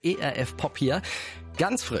ERF Pop hier.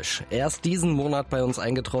 Ganz frisch, erst diesen Monat bei uns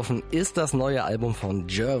eingetroffen, ist das neue Album von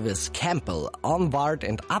Jervis, Campbell. Onward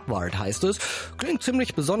and Upward heißt es. Klingt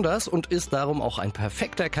ziemlich besonders und ist darum auch ein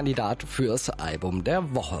perfekter Kandidat fürs Album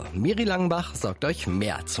der Woche. Miri Langenbach sagt euch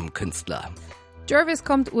mehr zum Künstler. Jervis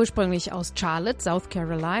kommt ursprünglich aus Charlotte, South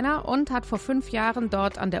Carolina und hat vor 5 Jahren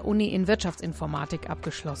dort an der Uni in Wirtschaftsinformatik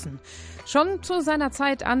abgeschlossen. Schon zu seiner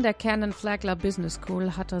Zeit an der Flagler Business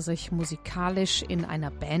School hat er sich musikalisch in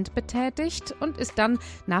einer Band betätigt und ist dann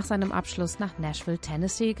nach seinem Abschluss nach Nashville,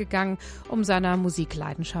 Tennessee gegangen, um seiner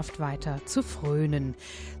Musikleidenschaft weiter zu frönen.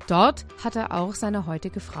 Dort hat er auch seine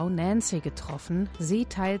heutige Frau Nancy getroffen. Sie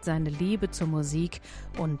teilt seine Liebe zur Musik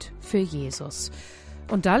und für Jesus.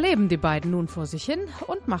 Und da leben die beiden nun vor sich hin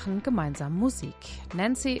und machen gemeinsam Musik.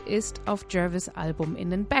 Nancy ist auf Jervis' Album in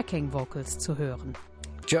den Backing Vocals zu hören.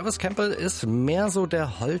 Jervis Campbell ist mehr so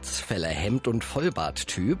der Holzfällerhemd- und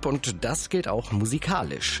Vollbart-Typ und das gilt auch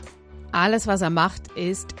musikalisch. Alles, was er macht,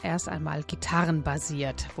 ist erst einmal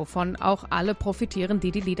gitarrenbasiert, wovon auch alle profitieren,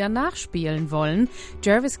 die Lieder nachspielen wollen.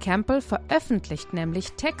 Jervis Campbell veröffentlicht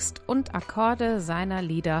nämlich Text und Akkorde seiner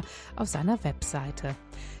Lieder auf seiner Webseite.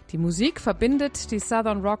 Die Musik verbindet die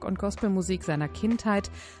Southern Rock- und Gospelmusik seiner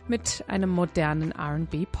Kindheit mit einem modernen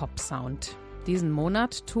R&B-Pop-Sound. Diesen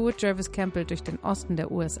Monat tourt Jervis Campbell durch den Osten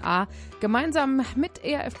der USA. Gemeinsam mit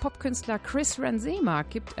ERF-Pop-Künstler Chris Renzema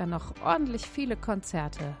gibt er noch ordentlich viele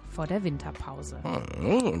Konzerte vor der Winterpause.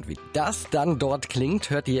 Und wie das dann dort klingt,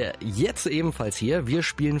 hört ihr jetzt ebenfalls hier. Wir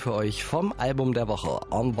spielen für euch vom Album der Woche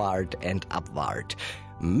Onward and Upward.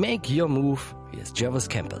 Make your move. Hier ist Jervis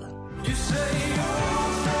Campbell. You say